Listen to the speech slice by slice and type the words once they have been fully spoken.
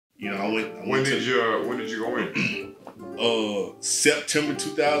You know, I went. When did you go in? September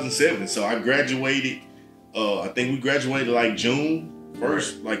 2007. So I graduated. I think we graduated like June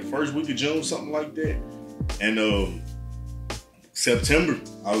first week of June, something like that. And September,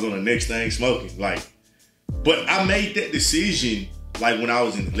 I was on the next thing smoking. Like, but I made that decision like when I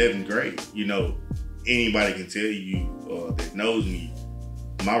was in 11th grade. You know, anybody can tell you that knows me.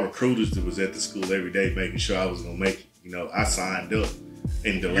 My recruiters that was at the school every day making sure I was gonna make it. You know, I signed up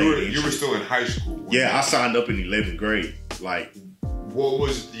and delayed. You were still in high school. Yeah, I signed up in 11th grade. Like, what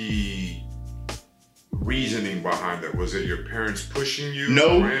was the reasoning behind that? Was it your parents pushing you?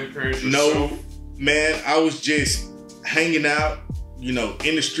 No, grandparents? No, man. I was just hanging out, you know,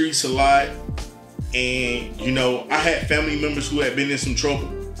 in the streets a lot, and you know, I had family members who had been in some trouble.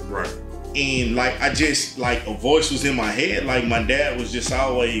 Right. And like, I just like a voice was in my head. Like my dad was just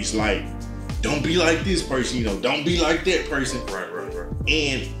always like, "Don't be like this person, you know. Don't be like that person." Right.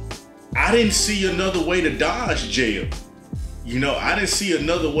 And I didn't see another way to dodge jail. You know, I didn't see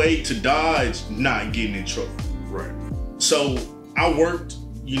another way to dodge not getting in trouble. Right. So I worked,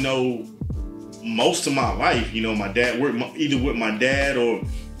 you know, most of my life. You know, my dad worked either with my dad or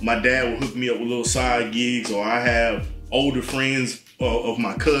my dad would hook me up with little side gigs, or I have older friends of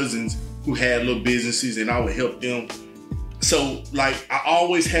my cousins who had little businesses and I would help them. So like, I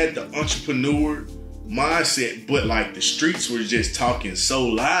always had the entrepreneur mindset, but like the streets were just talking so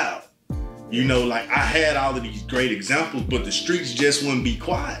loud. You know, like I had all of these great examples, but the streets just wouldn't be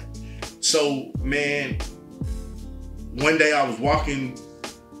quiet. So man, one day I was walking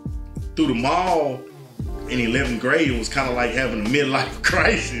through the mall in 11th grade and was kind of like having a midlife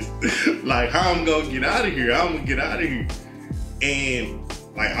crisis. Like, how I'm gonna get out of here? I'm gonna get out of here. And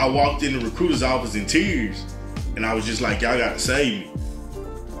like, I walked in the recruiter's office in tears and I was just like, y'all gotta save me.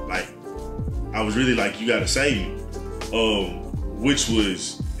 Like, I was really like, you gotta save me. Which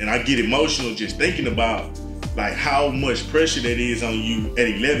was, and I get emotional just thinking about like how much pressure that is on you at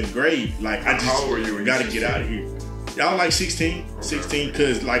 11th grade. Like, I How old were you? gotta get out of here. Y'all like 16, okay. 16,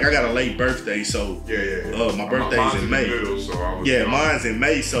 cause like I got a late birthday, so yeah. My birthday's in May. Mine's in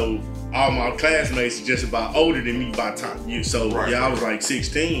May, so all my classmates are just about older than me by time. I was like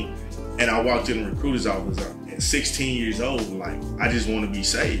 16, and I walked in the recruiter's office at 16 years old. Like, I just want to be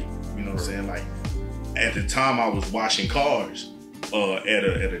saved. You know what I'm saying? Like, at the time I was washing cars at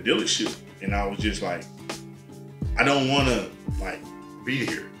a dealership, and I was just like, I don't want to like be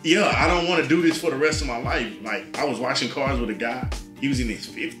here. Yeah, I don't want to do this for the rest of my life. Like, I was washing cars with a guy. He was in his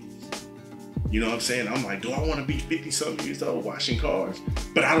 50s. You know what I'm saying? I'm like, do I want to be 50-something years old washing cars?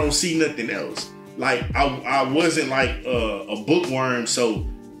 But I don't see nothing else. Like, I wasn't like a bookworm, so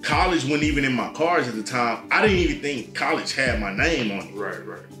college wasn't even in my cards at the time. I didn't even think college had my name on it. Right.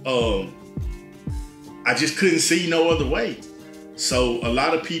 I just couldn't see no other way. So a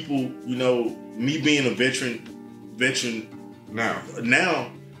lot of people, you know, me being a veteran now,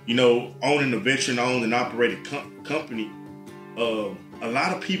 you know, owning a veteran-owned and operated company, a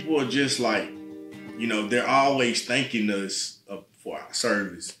lot of people are just like, you know, they're always thanking us for our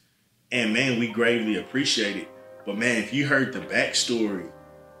service. And man, we greatly appreciate it. But man, if you heard the backstory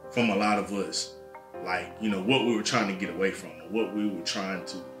from a lot of us, like, you know, what we were trying to get away from, or what we were trying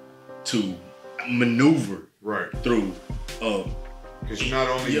to maneuver through. Because not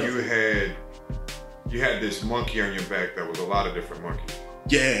only you had this monkey on your back that was a lot of different monkeys.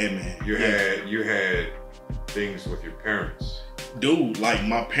 Yeah, man. You had things with your parents. Dude, like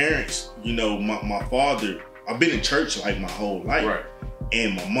my parents, you know, my father, I've been in church like my whole life. Right.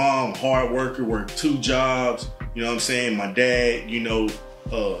 And my mom, hard worker, worked 2 jobs. You know what I'm saying? My dad, you know,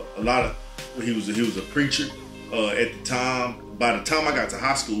 he was a preacher at the time. By the time I got to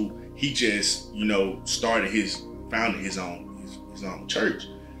high school, he just, you know, founded his own church.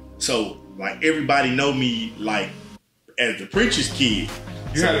 So like, everybody know me like as the preacher's kid.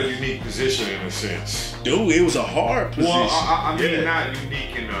 You had a unique position in a sense. Dude, it was a hard position. Well, I mean, not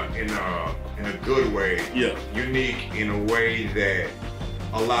unique in a good way. Yeah. Unique in a way that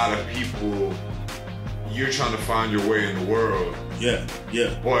a lot of people, you're trying to find your way in the world. Yeah.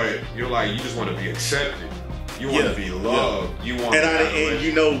 But you're like, you just want to be accepted. You want to be loved. Yeah. You want and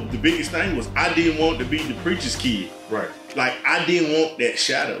you know, the biggest thing was I didn't want to be the preacher's kid. Right. Like, I didn't want that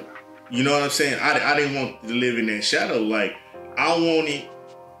shadow. You know what I'm saying? I didn't want to live in that shadow. Like, I wanted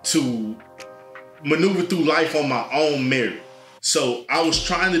to maneuver through life on my own merit. So I was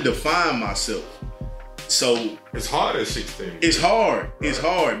trying to define myself. So it's hard at 16. It's hard. Right. It's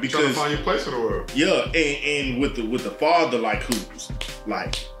hard because trying to find your place in the world. Yeah, and with the father like who's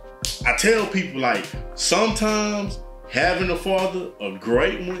like, I tell people like, sometimes having a father, a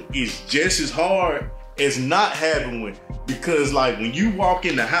great one, is just as hard as not having one. Because like when you walk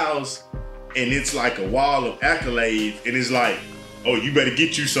in the house and it's like a wall of accolades and it's like, oh, you better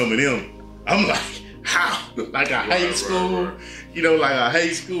get you some of them. I'm like, how? Like I hate school. Right. You know, like I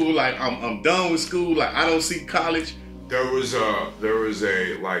hate school. Like I'm done with school. Like I don't see college. There was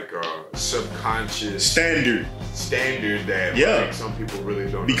a like subconscious standard that like, some people really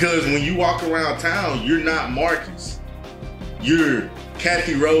don't. Because when you walk around town, you're not Marcus. You're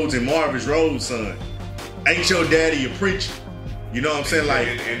Kathy Rhodes and Marvis Rhodes' son. Ain't your daddy a preacher? You know what I'm saying? Like,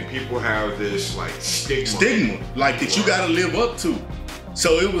 and people have this like stigma like that you gotta live up to.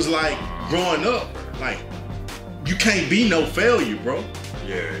 So it was like growing up, like you can't be no failure, bro.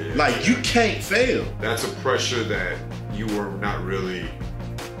 Yeah. Like you can't fail. That's a pressure that you were not really.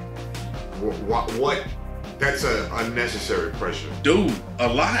 What? That's a unnecessary pressure, dude. A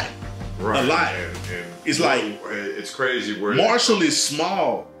lot. Right. A lot. And it's like it's crazy. Where Marshall is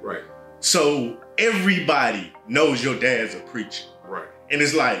small, right? So everybody knows your dad's a preacher, right? And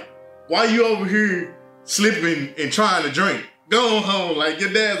it's like, why you over here slipping and trying to drink? Go on home, like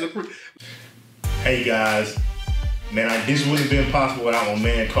your dad's a preacher. Hey guys, man, this wouldn't have been possible without my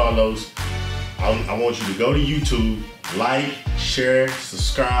man Carlos. I want you to go to YouTube, like, share,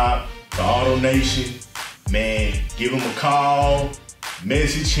 subscribe to Auto Nation. Man, give him a call,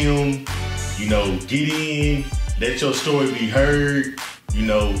 message him, you know, get in, let your story be heard. You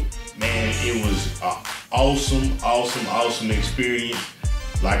know, man, it was an awesome experience.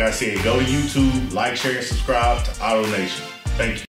 Like I said, go to YouTube, like, share, and subscribe to Auto Nation. Thank you.